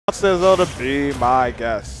Sizzle to be my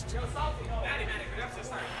guest.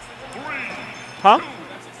 Huh?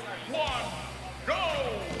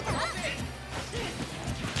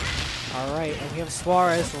 All right, and we have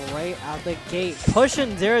Suarez right out the gate,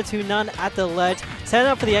 pushing ZeroTwoNone at the ledge,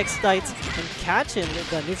 setting up for the X-Knights, and catching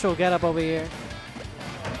the neutral get-up over here.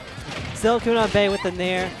 Still Kuna Bay with the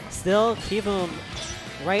Nair, still keeping him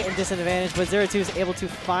right in disadvantage, but ZeroTwo is able to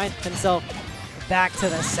find himself back to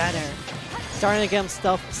the center. Starting to get him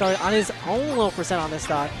started on his own low percent on this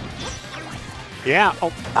stock. Yeah.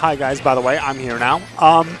 Oh, hi guys. By the way, I'm here now.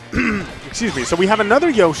 Excuse me. So we have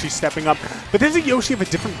another Yoshi stepping up, but there's a Yoshi of a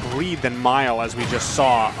different breed than Mile, as we just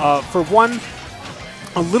saw. For one,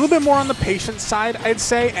 a little bit more on the patient side, I'd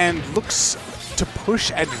say, and looks to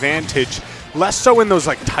push advantage. Less so in those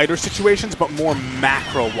like tighter situations, but more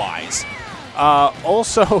macro-wise.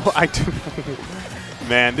 Also, I do.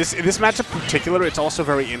 Man, this matchup in particular, it's also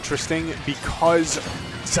very interesting because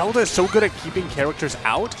Zelda is so good at keeping characters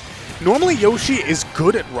out. Normally Yoshi is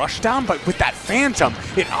good at rushdown, but with that Phantom,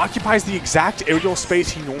 it occupies the exact aerial space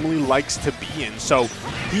he normally likes to be in. So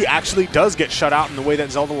he actually does get shut out in the way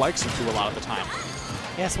that Zelda likes him to a lot of the time.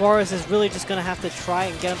 Yeah, Suarez is really just going to have to try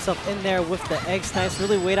and get himself in there with the egg snipes,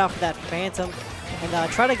 really wait out for that Phantom,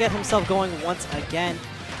 and try to get himself going once again.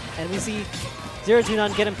 And we see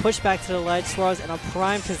ZeroTwoNone getting pushed back to the ledge. Suarez in a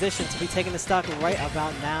prime position to be taking the stock right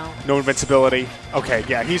about now. No invincibility. Okay,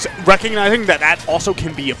 yeah, he's recognizing that that also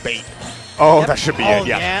can be a bait. Oh, yep. That should be it,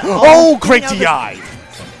 yeah. Oh, great DI!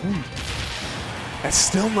 That's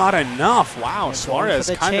still not enough. Wow, Suarez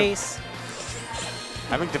kind of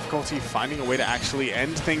having difficulty finding a way to actually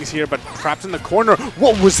end things here, but trapped in the corner.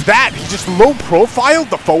 What was that? He just low-profiled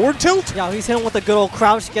the forward tilt? Yeah, he's hitting with a good old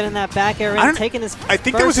crouch, getting that back air in, taking his I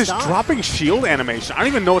think that was his dropping shield animation. I don't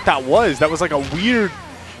even know what that was. That was like a weird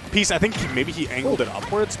piece. I think maybe he angled it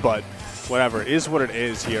upwards, but whatever. It is what it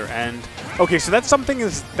is here. And, okay, so that's something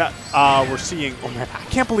that we're seeing. Oh, man, I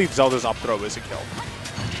can't believe Zelda's up throw is a kill.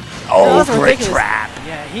 Oh, great trap.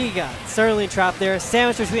 Yeah, he got certainly trapped there.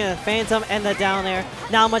 Sandwich between the Phantom and the down air.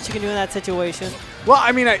 Not much you can do in that situation. Well,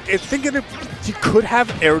 I mean, I think he could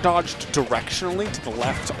have air dodged directionally to the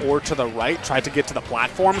left or to the right, tried to get to the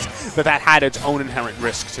platforms, but that had its own inherent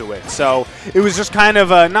risk to it. So it was just kind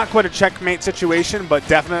of not quite a checkmate situation, but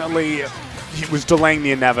definitely he was delaying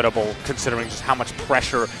the inevitable, considering just how much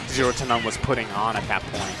pressure ZeroTwoNone was putting on at that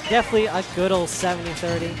point. Definitely a good old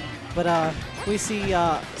 70-30. But we see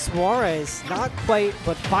Suarez, not quite,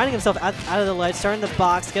 but finding himself out of the ledge, starting the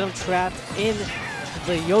box, get him trapped in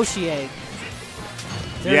the Yoshi egg.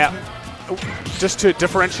 Yeah. Just to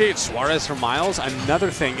differentiate Suarez from Miles, another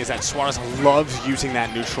thing is that Suarez loves using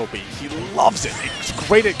that neutral B. He loves it. It's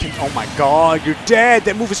great at oh my god, you're dead.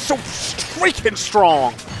 That move is so freaking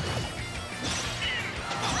strong.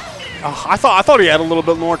 I thought he had a little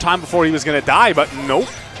bit more time before he was going to die, but nope.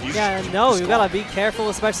 Yeah, no, you gotta be careful,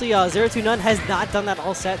 especially ZeroTwoNone has not done that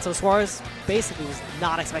all set, so Suarez basically was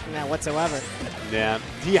not expecting that whatsoever. Yeah,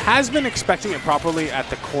 he has been expecting it properly at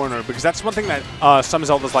the corner, because that's one thing that some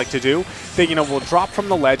Zeldas like to do. They, will drop from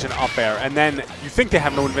the ledge and up air, and then you think they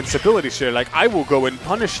have no invincibility, so you're like, I will go and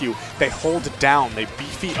punish you. They hold it down, they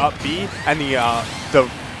beefy up B, and the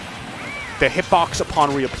hitbox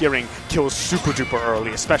upon reappearing kills super duper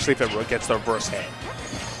early, especially if it gets the reverse hit.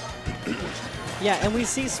 Yeah, and we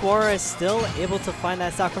see Suarez still able to find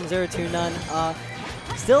that stock from ZeroTwoNone.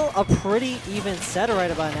 Still a pretty even set right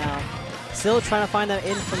about now. Still trying to find that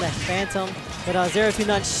in from that Phantom. But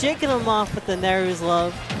ZeroTwoNone shaking him off with the Neru's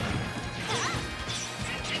Love.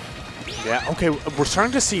 Yeah, okay, we're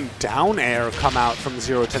starting to see down air come out from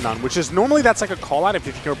ZeroTwoNone, which is normally that's like a call out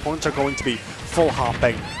if your opponents are going to be full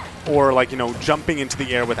hopping. Or like, jumping into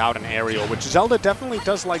the air without an aerial, which Zelda definitely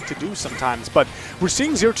does like to do sometimes. But we're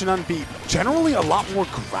seeing ZeroTwoNone be generally a lot more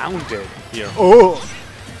grounded here. Oh!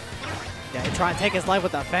 Yeah, he's trying to take his life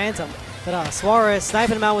with the Phantom. But Suarez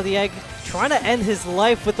sniping him out with the egg, trying to end his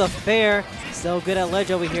life with the fair. Still good at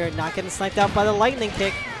ledge over here, not getting sniped out by the lightning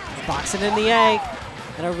kick. Boxing in the egg.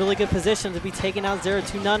 In a really good position to be taking out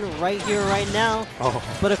ZeroTwoNone right here, right now. Oh.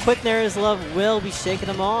 But a quick Neru's Love will be shaking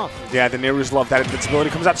him off. Yeah, the Neru's Love, that invincibility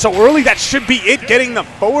comes out so early. That should be it, getting the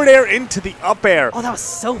forward air into the up air. Oh, that was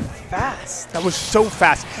so fast. That was so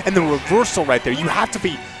fast. And the reversal right there, you have to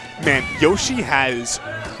be... Man, Yoshi has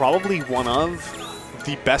probably one of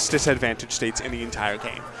the best disadvantage states in the entire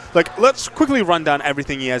game. Like, let's quickly run down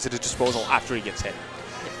everything he has at his disposal after he gets hit.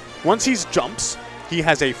 Once he jumps, he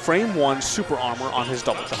has a frame 1 super armor on his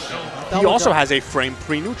double jump. He also has a frame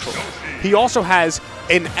pre-neutral. He also has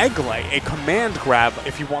an egg lay, a command grab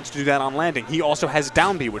if he wants to do that on landing. He also has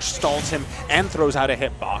down B, which stalls him and throws out a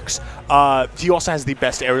hitbox. He also has the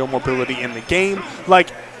best aerial mobility in the game.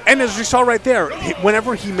 Like, And as we saw right there,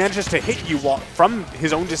 whenever he manages to hit you from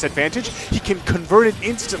his own disadvantage, he can convert it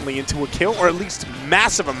instantly into a kill or at least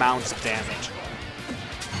massive amounts of damage.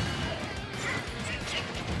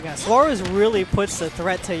 Yeah, Suarez really puts the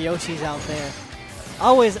threat to Yoshi's out there.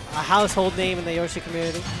 Always a household name in the Yoshi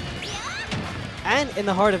community. And in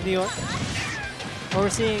the heart of New York. We're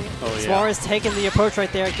seeing Suarez taking the approach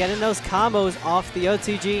right there, getting those combos off the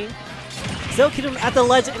OTG. Still keeping him at the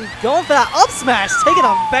ledge and going for that up smash, taking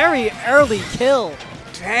a very early kill.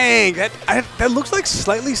 Dang, that looks like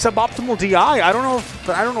slightly suboptimal DI. I don't know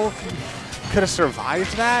if he could have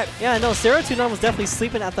survived that. Yeah, no, ZeroTwoNone was definitely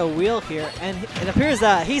sleeping at the wheel here, and it appears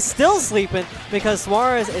that he's still sleeping because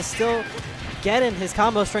Suarez is still getting his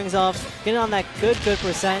combo strings off, getting on that good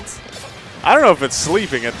percent. I don't know if it's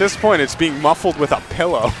sleeping. At this point, it's being muffled with a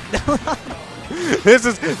pillow.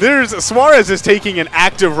 Suarez is taking an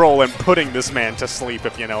active role in putting this man to sleep,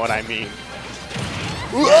 if you know what I mean.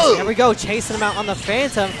 Yes, there we go, chasing him out on the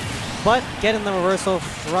Phantom, but getting the reversal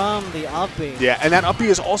from the up B. Yeah, and that up B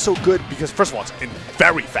is also good because, first of all, it's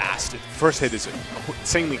very fast. First hit is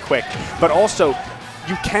insanely quick, but also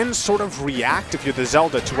you can sort of react if you're the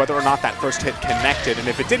Zelda to whether or not that first hit connected, and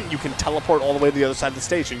if it didn't, you can teleport all the way to the other side of the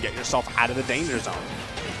stage and get yourself out of the danger zone.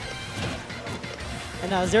 And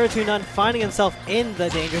now ZeroTwoNone finding himself in the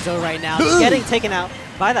danger zone right now, getting taken out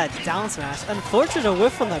by that down smash. Unfortunate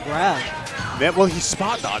whiff from the grab. Yeah, well, he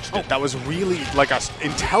spot dodged it. That was really like an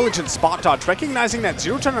intelligent spot dodge, recognizing that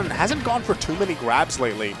ZeroTwoNone hasn't gone for too many grabs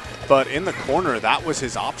lately, but in the corner, that was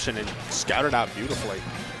his option and scouted out beautifully.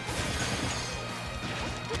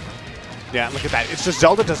 Yeah, look at that. It's just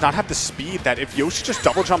Zelda does not have the speed that if Yoshi just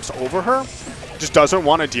double jumps over her, just doesn't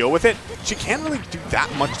want to deal with it, she can't really do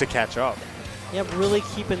that much to catch up. Yep, really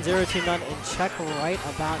keeping ZeroTwoNone in check right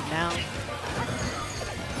about now.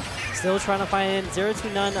 Still trying to find in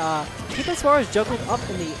ZeroTwoNone, keeping Suarez juggled up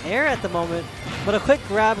in the air at the moment, but a quick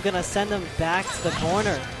grab gonna send him back to the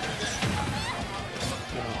corner.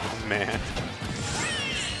 Oh, man.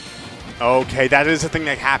 Okay, that is the thing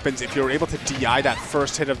that happens. If you're able to DI that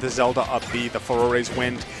first hit of the Zelda up B, the Furore's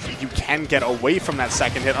Wind, you can get away from that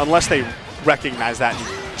second hit unless they recognize that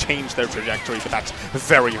and change their trajectory, but that's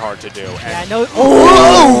very hard to do. Yeah, no.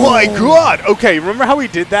 Oh my god! Okay, remember how we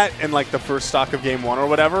did that in like the first stock of game 1 or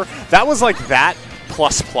whatever? That was like that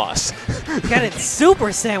plus. Got it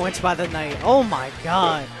super sandwiched by the Knight. Oh my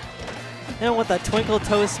god. And with the Twinkle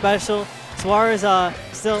Toes special, Suarez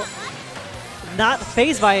still not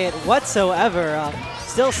phased by it whatsoever.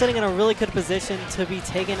 Still sitting in a really good position to be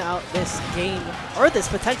taking out this game, or this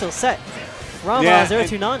potential set from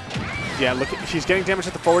ZeroTwoNone. Yeah, look, he's getting damage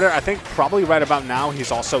at the forward air. I think probably right about now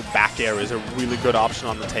he's also back air is a really good option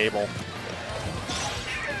on the table.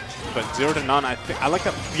 But ZeroTwoNone, I like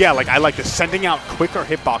that. Yeah, like I like the sending out quicker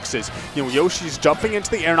hitboxes. You know, Yoshi's jumping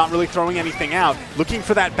into the air, not really throwing anything out, looking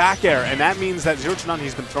for that back air, and that means that ZeroTwoNone,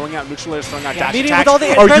 he's been throwing out neutral airs, throwing out dash attacks. Are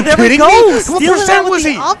you kidding me? What percent was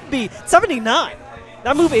he? Up B, 79.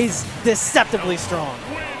 That move is deceptively strong.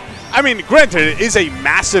 I mean, granted, it is a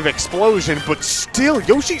massive explosion, but still,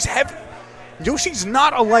 Yoshi's heavy. Yoshi's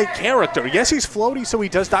not a light character. Yes, he's floaty, so he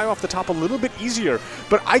does die off the top a little bit easier,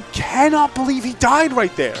 but I cannot believe he died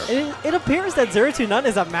right there. It appears that ZeroTwoNone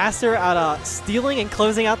is a master at stealing and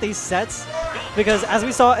closing out these sets, because as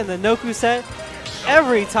we saw in the Noku set,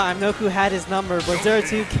 every time Noku had his number, but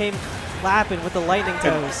Zero2 came clapping with the lightning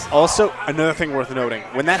toes. And also, another thing worth noting,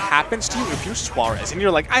 when that happens to you, if you're Suarez and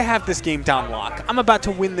you're like, I have this game down lock, I'm about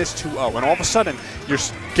to win this 2-0, and all of a sudden, your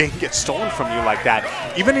game gets stolen from you like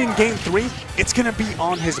that, even in game 3, it's going to be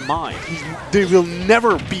on his mind. There will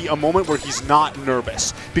never be a moment where he's not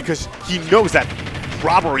nervous, because he knows that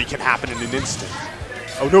robbery can happen in an instant.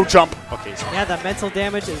 Oh, no jump. Okay. So yeah, the mental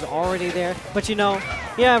damage is already there, but you know,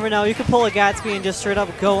 you never know. You can pull a Gatsby and just straight up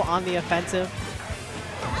go on the offensive.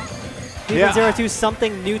 Giving Zero2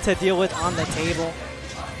 something new to deal with on the table.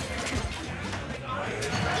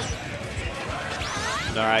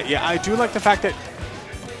 All right, yeah, I do like the fact that...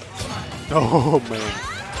 Oh,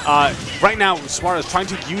 man. Right now, Suarez trying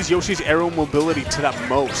to use Yoshi's aerial mobility to the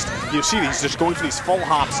most. You see, he's just going for these full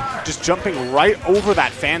hops, just jumping right over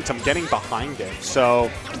that Phantom, getting behind it. So,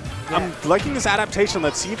 I'm liking this adaptation.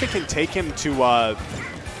 Let's see if it can take him to...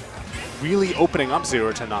 really opening up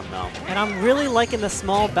ZeroTwoNone now. And I'm really liking the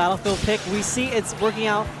small battlefield pick. We see it's working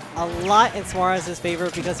out a lot in Suarez's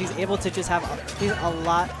favor because he's able to just have a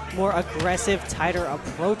lot more aggressive, tighter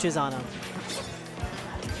approaches on him.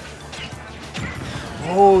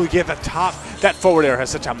 Oh, yeah, the top. That forward air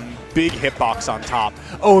has such a big hitbox on top.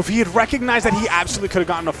 Oh, if he had recognized that, he absolutely could have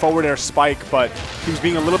gotten a forward air spike, but he was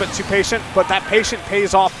being a little bit too patient. But that patience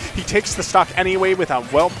pays off. He takes the stock anyway with a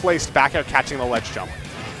well-placed back air catching the ledge jump.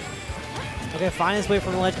 Okay, find his way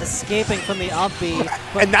from the ledge, escaping from the up B.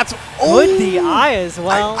 And that's good DI as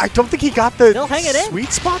well. I don't think he got the Still hanging in. sweet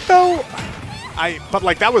spot though. But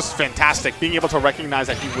like that was fantastic, being able to recognize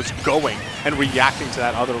that he was going and reacting to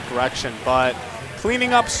that other direction. But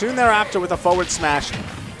cleaning up soon thereafter with a forward smash.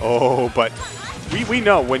 Oh, but we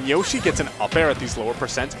know when Yoshi gets an up air at these lower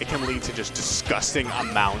percents, it can lead to just disgusting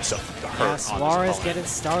amounts of hurt. Yeah, Suarez getting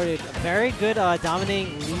started. Very good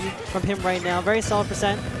dominating lead from him right now. Very solid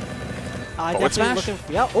percent. Definitely looking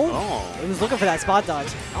for, yeah, he was looking for that spot dodge.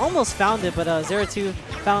 Almost found it, but ZeroTwo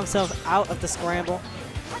found himself out of the scramble.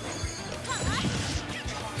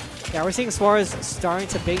 Yeah, we're seeing Suarez starting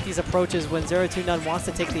to bait these approaches when ZeroTwoNone wants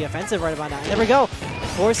to take the offensive right about now. And there we go.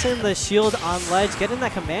 Forcing the shield on ledge, getting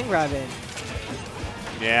that command grab in.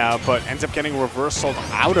 Yeah, but ends up getting reversaled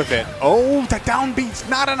out of it. Oh, that down beat's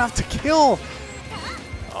not enough to kill.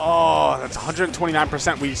 Oh, that's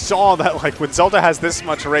 129%. We saw that, like, when Zelda has this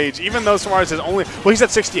much rage, even though Suarez is only, well, he's at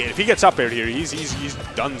 68. If he gets up aired here, he's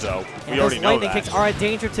donezo. We already know that. Lightning kicks are a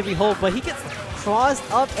danger to behold, but he gets crossed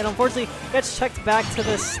up and unfortunately gets checked back to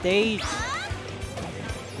the stage.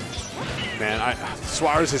 Man,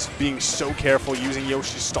 Suarez is being so careful using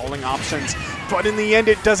Yoshi's stalling options, but in the end,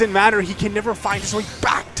 it doesn't matter. He can never find his way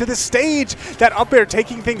back to the stage. That up air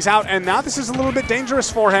taking things out, and now this is a little bit dangerous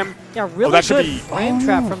for him. Yeah, really good frame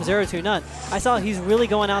trap from ZeroTwoNone. I saw he's really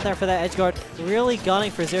going out there for that edge guard, really gunning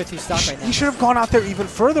for ZeroTwo stock right now. He should have gone out there even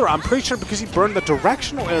further. I'm pretty sure because he burned the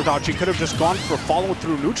directional air dodge, he could have just gone for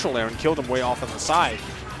follow-through neutral air and killed him way off on the side.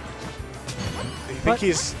 I think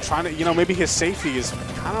he's trying to, you know, maybe his safety is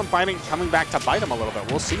kind of coming back to bite him a little bit.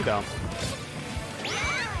 We'll see, though.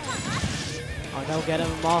 Oh, no, get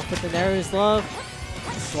him off with the Naru's love.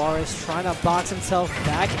 Suarez trying to box himself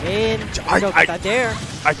back in. That dare.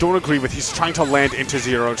 I don't agree with he's trying to land into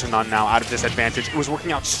ZeroTwoNone now out of disadvantage. It was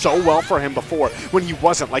working out so well for him before when he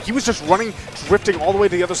wasn't. Like, he was just running, drifting all the way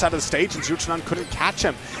to the other side of the stage, and ZeroTwoNone couldn't catch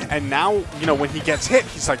him. And now, you know, when he gets hit,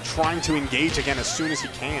 he's like trying to engage again as soon as he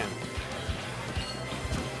can.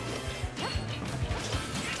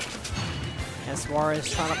 And Suarez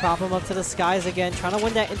trying to prop him up to the skies again, trying to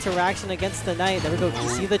win that interaction against the Knight. There we go. You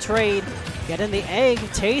see the trade. Getting the egg,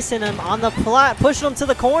 chasing him on the plat, pushing him to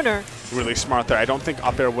the corner. Really smart there. I don't think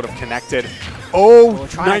up air would have connected. Oh,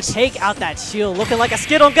 trying nice. to take out that shield, looking like a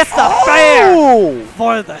Skittle, gets the fair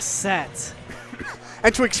for the set.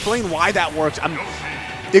 And to explain why that works,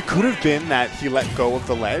 it could have been that he let go of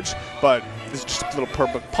the ledge, but this is just a little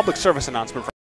public service announcement.